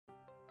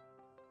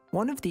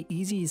One of the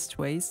easiest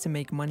ways to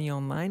make money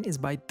online is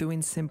by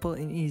doing simple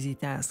and easy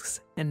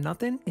tasks, and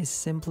nothing is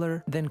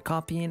simpler than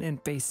copying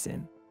and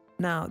pasting.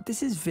 Now,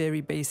 this is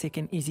very basic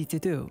and easy to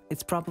do.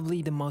 It's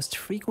probably the most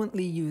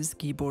frequently used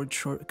keyboard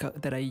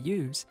shortcut that I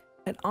use,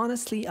 and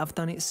honestly, I've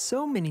done it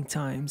so many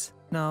times.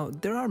 Now,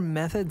 there are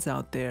methods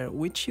out there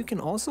which you can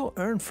also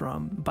earn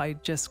from by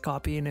just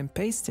copying and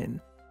pasting.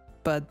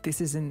 But this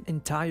is an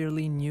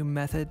entirely new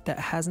method that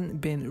hasn't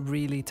been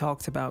really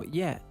talked about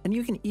yet, and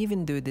you can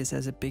even do this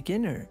as a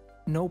beginner.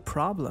 No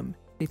problem.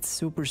 It's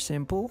super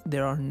simple,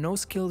 there are no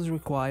skills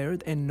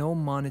required and no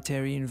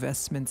monetary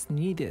investments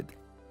needed.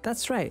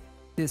 That's right,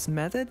 this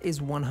method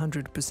is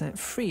 100%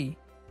 free.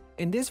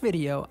 In this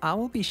video, I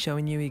will be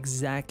showing you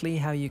exactly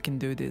how you can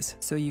do this,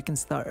 so you can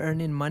start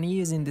earning money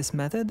using this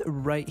method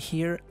right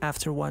here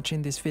after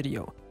watching this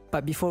video.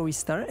 But before we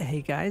start,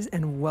 hey guys,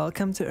 and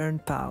welcome to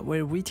EarnPal,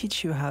 where we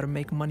teach you how to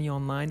make money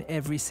online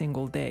every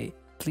single day.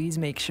 Please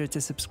make sure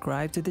to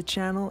subscribe to the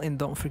channel and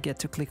don't forget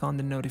to click on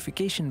the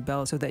notification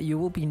bell so that you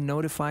will be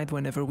notified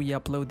whenever we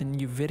upload a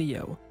new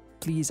video.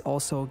 Please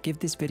also give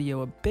this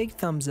video a big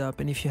thumbs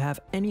up, and if you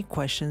have any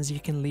questions, you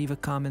can leave a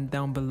comment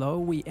down below.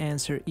 We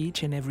answer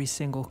each and every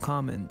single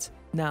comment.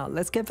 Now,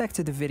 let's get back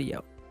to the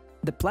video.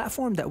 The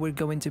platform that we're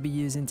going to be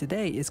using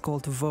today is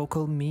called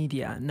Vocal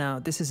Media. Now,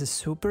 this is a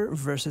super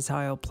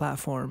versatile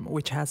platform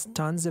which has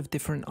tons of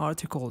different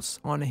articles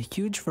on a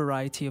huge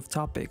variety of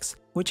topics,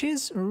 which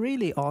is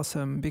really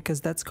awesome because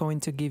that's going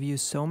to give you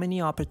so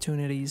many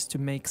opportunities to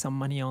make some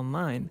money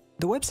online.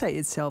 The website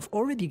itself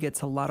already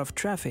gets a lot of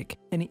traffic,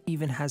 and it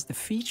even has the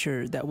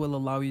feature that will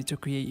allow you to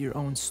create your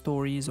own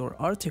stories or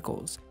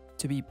articles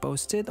to be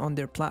posted on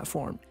their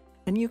platform,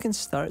 and you can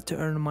start to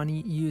earn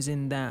money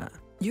using that.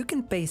 You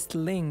can paste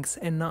links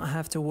and not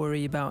have to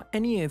worry about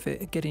any of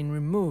it getting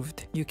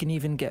removed. You can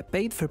even get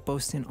paid for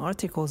posting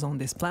articles on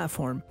this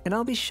platform, and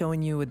I'll be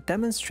showing you a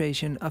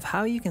demonstration of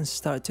how you can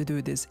start to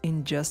do this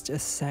in just a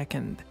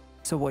second.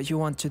 So what you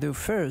want to do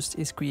first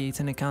is create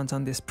an account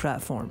on this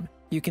platform.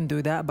 You can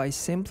do that by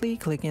simply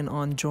clicking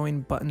on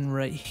Join button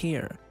right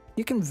here.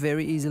 You can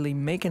very easily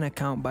make an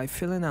account by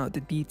filling out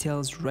the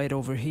details right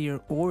over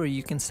here, or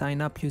you can sign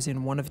up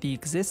using one of the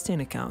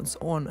existing accounts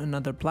on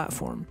another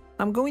platform.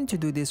 I'm going to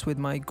do this with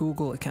my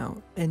Google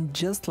account, and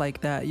just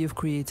like that, you've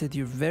created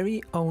your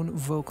very own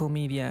Vocal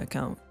Media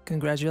account.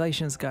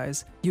 Congratulations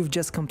guys, you've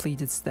just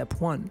completed step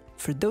 1.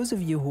 For those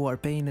of you who are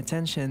paying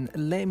attention,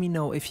 let me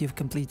know if you've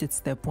completed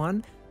step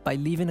 1 by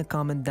leaving a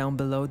comment down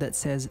below that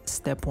says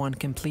step 1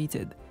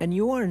 completed. And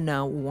you are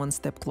now one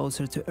step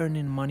closer to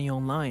earning money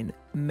online.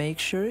 Make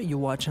sure you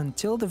watch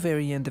until the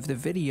very end of the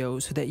video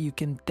so that you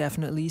can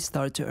definitely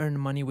start to earn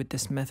money with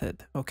this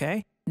method,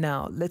 okay?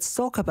 Now, let's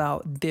talk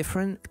about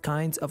different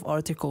kinds of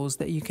articles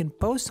that you can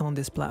post on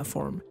this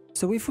platform.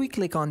 So if we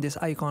click on this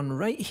icon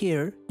right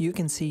here, you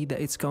can see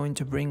that it's going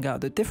to bring out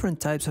the different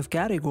types of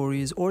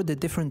categories or the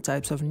different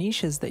types of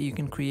niches that you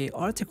can create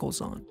articles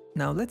on.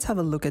 Now let's have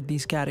a look at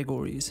these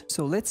categories.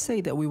 So let's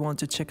say that we want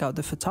to check out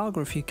the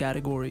photography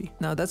category.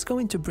 Now that's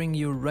going to bring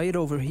you right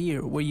over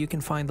here where you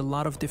can find a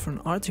lot of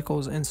different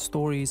articles and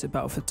stories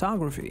about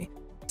photography.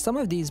 Some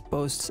of these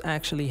posts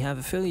actually have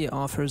affiliate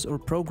offers or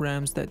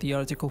programs that the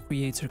article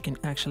creator can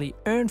actually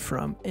earn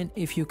from, and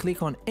if you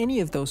click on any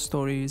of those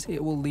stories,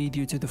 it will lead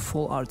you to the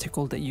full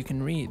article that you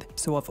can read.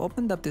 So I've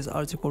opened up this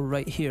article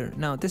right here.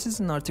 Now this is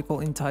an article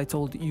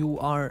entitled "You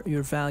Are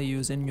Your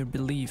Values and Your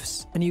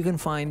Beliefs," and you can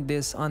find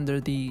this under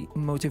the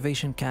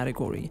motivation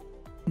category.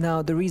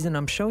 Now, the reason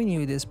I'm showing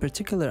you this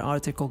particular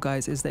article,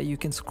 guys, is that you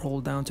can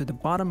scroll down to the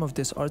bottom of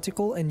this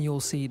article and you'll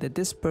see that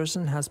this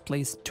person has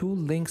placed 2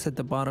 links at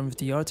the bottom of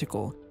the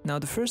article. Now,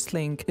 the first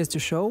link is to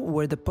show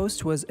where the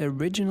post was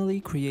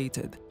originally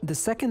created. The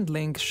second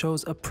link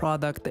shows a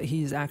product that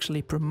he is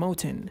actually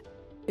promoting.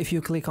 If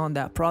you click on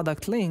that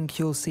product link,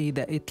 you'll see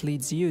that it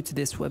leads you to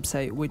this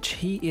website which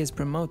he is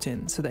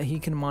promoting so that he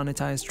can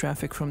monetize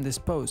traffic from this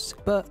post.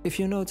 But if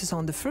you notice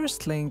on the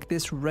first link,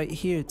 this right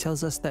here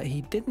tells us that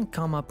he didn't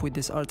come up with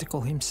this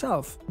article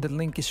himself. The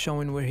link is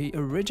showing where he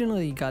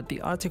originally got the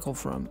article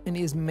from, and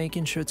is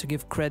making sure to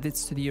give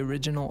credits to the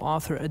original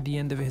author at the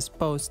end of his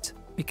post,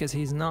 because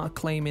he's not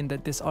claiming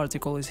that this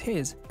article is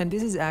his. And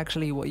this is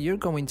actually what you're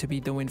going to be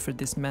doing for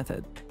this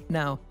method.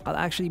 Now, I'll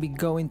actually be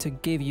going to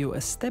give you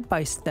a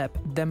step-by-step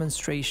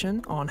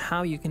demonstration on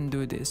how you can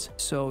do this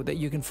so that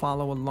you can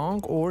follow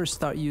along or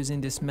start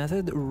using this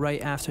method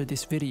right after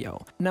this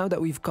video. Now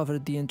that we've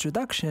covered the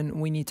introduction,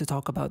 we need to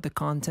talk about the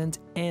content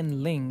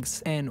and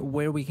links and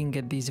where we can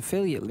get these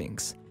affiliate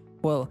links.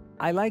 Well,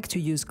 I like to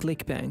use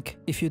ClickBank.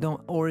 If you don't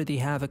already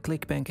have a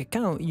ClickBank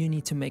account, you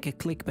need to make a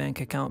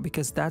ClickBank account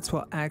because that's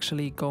what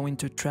actually going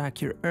to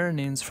track your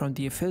earnings from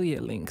the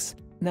affiliate links.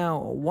 Now,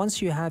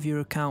 once you have your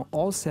account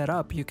all set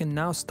up, you can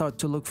now start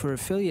to look for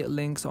affiliate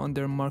links on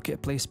their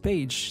marketplace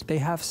page. They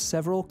have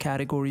several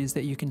categories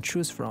that you can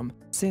choose from.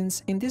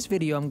 Since in this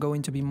video I'm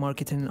going to be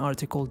marketing an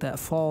article that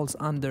falls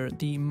under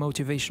the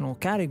motivational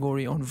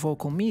category on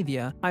Vocal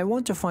Media, I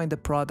want to find a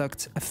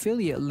product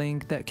affiliate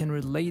link that can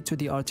relate to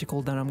the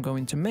article that I'm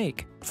going to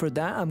make. For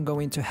that, I'm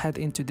going to head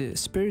into the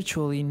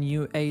spiritually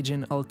new age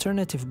and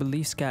alternative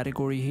beliefs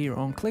category here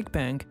on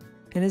ClickBank.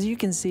 And as you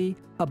can see,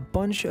 a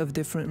bunch of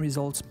different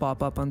results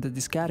pop up under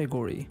this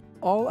category,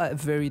 all at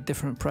very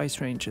different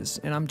price ranges.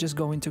 And I'm just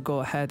going to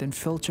go ahead and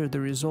filter the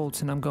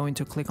results, and I'm going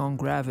to click on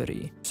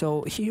Gravity.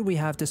 So here we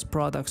have this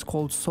product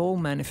called Soul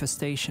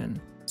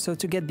Manifestation. So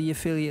to get the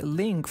affiliate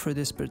link for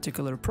this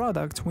particular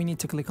product, we need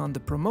to click on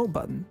the promote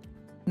button.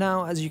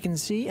 Now, as you can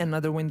see,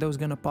 another window is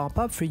going to pop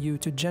up for you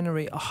to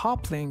generate a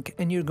hop link,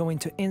 and you're going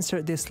to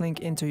insert this link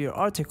into your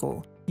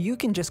article. You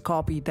can just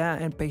copy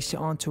that and paste it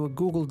onto a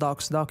Google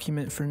Docs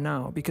document for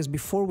now, because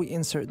before we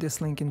insert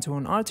this link into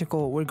an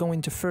article, we're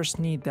going to first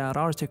need that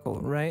article,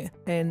 right?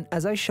 And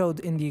as I showed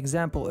in the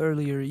example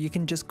earlier, you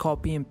can just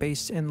copy and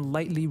paste and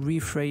lightly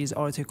rephrase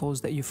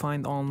articles that you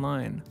find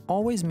online.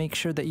 Always make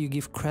sure that you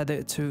give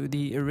credit to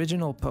the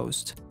original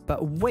post.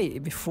 But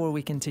wait, before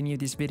we continue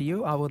this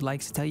video, I would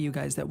like to tell you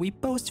guys that we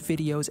post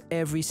videos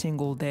every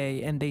single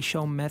day, and they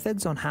show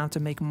methods on how to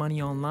make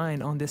money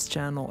online on this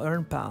channel,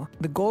 EarnPal.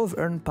 The goal of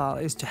EarnPal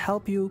is to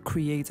help you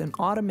create an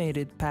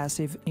automated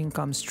passive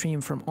income stream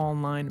from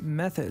online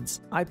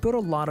methods. I put a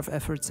lot of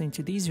efforts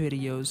into these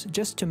videos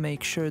just to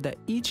make sure that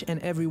each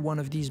and every one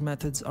of these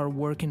methods are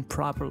working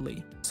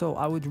properly. So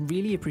I would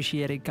really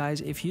appreciate it, guys,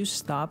 if you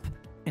stop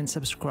and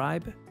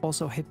subscribe,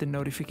 also hit the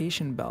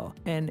notification bell,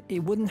 and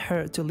it wouldn't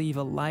hurt to leave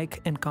a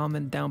like and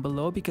comment down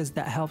below, because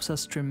that helps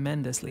us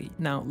tremendously.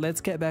 Now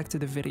let's get back to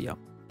the video.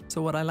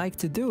 So what I like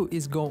to do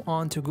is go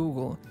on to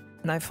Google,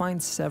 and I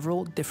find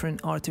several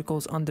different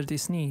articles under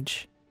this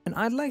niche. And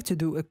I'd like to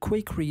do a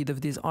quick read of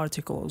these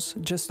articles,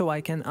 just so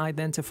I can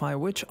identify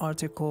which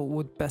article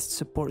would best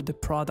support the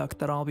product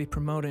that I'll be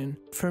promoting.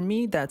 For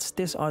me, that's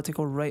this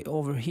article right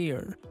over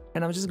here,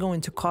 and I'm just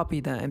going to copy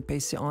that and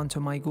paste it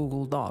onto my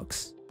Google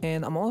Docs.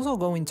 And I'm also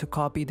going to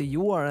copy the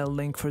URL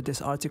link for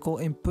this article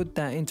and put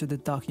that into the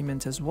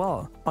document as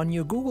well. On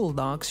your Google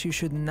Docs, you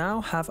should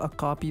now have a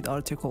copied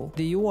article,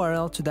 the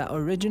URL to that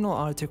original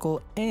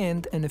article,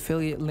 and an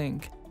affiliate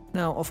link.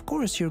 Now, of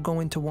course, you're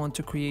going to want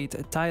to create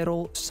a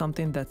title,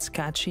 something that's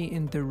catchy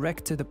and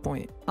direct to the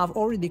point. I've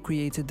already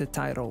created the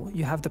title.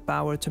 You have the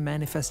power to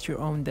manifest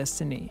your own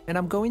destiny, and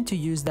I'm going to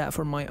use that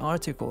for my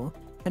article.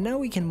 And now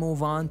we can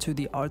move on to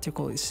the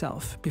article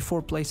itself.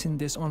 Before placing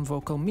this on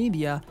Vocal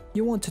Media,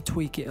 you want to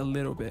tweak it a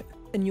little bit.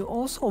 And you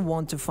also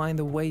want to find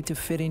a way to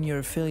fit in your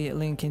affiliate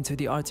link into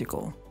the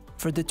article.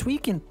 For the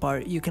tweaking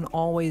part, you can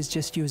always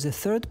just use a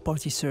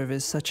third-party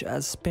service such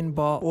as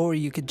Spinball, or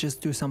you could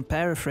just do some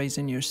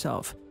paraphrasing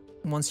yourself.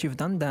 Once you've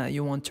done that,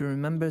 you want to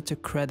remember to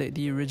credit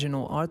the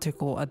original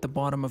article at the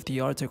bottom of the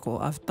article.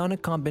 I've done a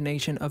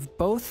combination of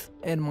both,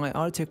 and my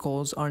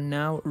articles are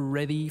now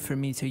ready for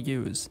me to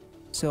use.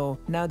 So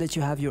now that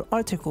you have your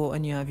article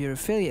and you have your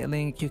affiliate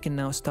link, you can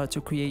now start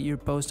to create your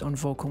post on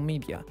Vocal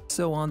Media.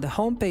 So on the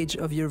homepage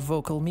of your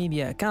Vocal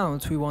Media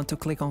account, we want to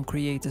click on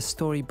Create a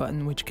Story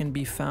button, which can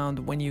be found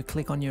when you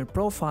click on your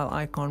profile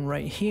icon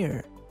right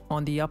here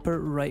on the upper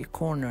right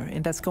corner,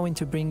 and that's going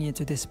to bring you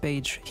to this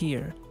page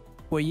here,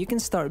 where you can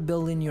start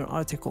building your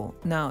article.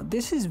 Now,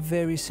 this is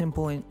very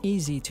simple and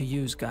easy to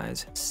use,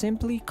 guys.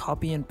 Simply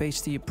copy and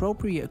paste the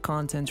appropriate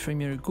content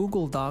from your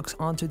Google Docs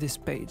onto this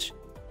page.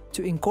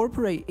 To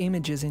incorporate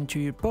images into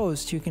your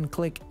post, you can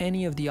click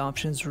any of the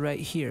options right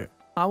here.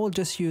 I will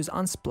just use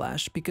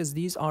Unsplash because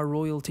these are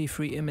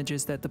royalty-free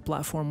images that the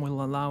platform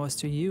will allow us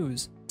to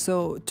use.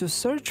 So to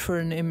search for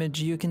an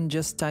image, you can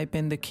just type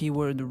in the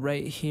keyword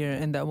right here,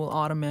 and that will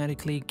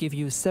automatically give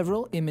you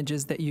several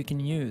images that you can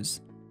use.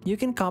 You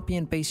can copy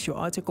and paste your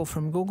article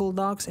from Google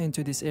Docs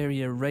into this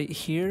area right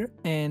here,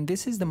 and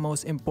this is the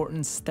most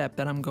important step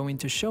that I'm going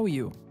to show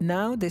you.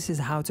 Now, this is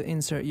how to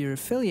insert your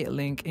affiliate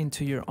link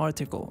into your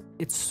article.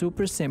 It's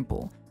super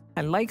simple.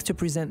 I like to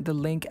present the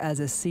link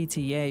as a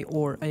CTA,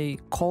 or a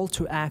call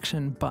to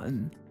action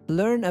button.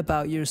 Learn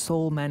about your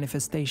soul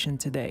manifestation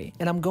today,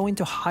 and I'm going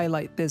to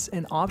highlight this,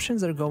 and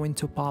options are going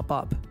to pop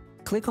up.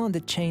 Click on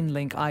the chain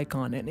link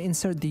icon and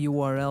insert the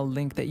URL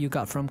link that you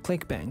got from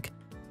ClickBank.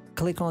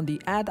 Click on the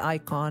add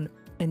icon,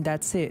 and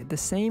that's it. The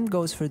same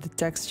goes for the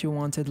text you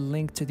wanted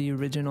linked to the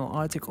original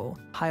article.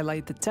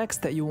 Highlight the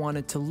text that you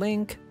wanted to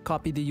link,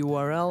 copy the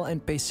URL,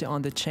 and paste it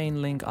on the chain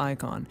link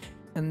icon,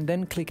 and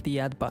then click the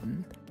add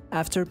button.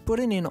 After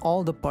putting in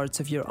all the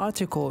parts of your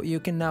article, you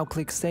can now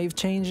click Save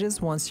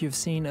Changes once you've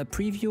seen a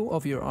preview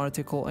of your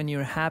article and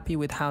you're happy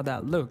with how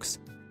that looks.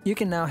 You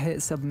can now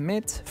hit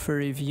Submit for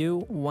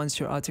review.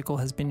 Once your article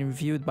has been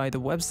reviewed by the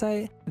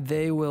website,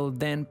 they will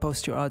then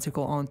post your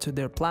article onto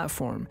their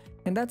platform.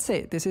 And that's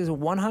it. This is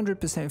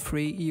 100%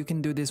 free. You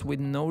can do this with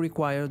no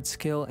required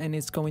skill, and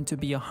it's going to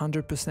be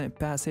 100%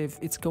 passive.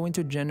 It's going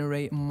to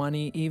generate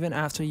money even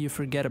after you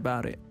forget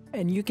about it.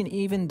 And you can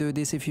even do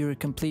this if you're a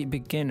complete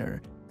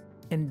beginner.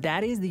 And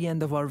that is the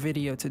end of our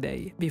video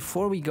today.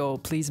 Before we go,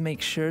 please make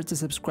sure to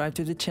subscribe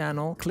to the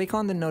channel, click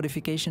on the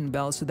notification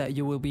bell so that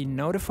you will be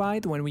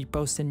notified when we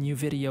post a new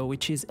video,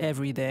 which is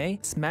every day.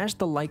 Smash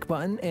the like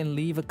button and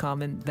leave a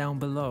comment down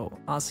below.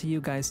 I'll see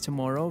you guys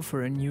tomorrow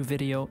for a new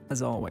video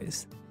as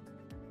always.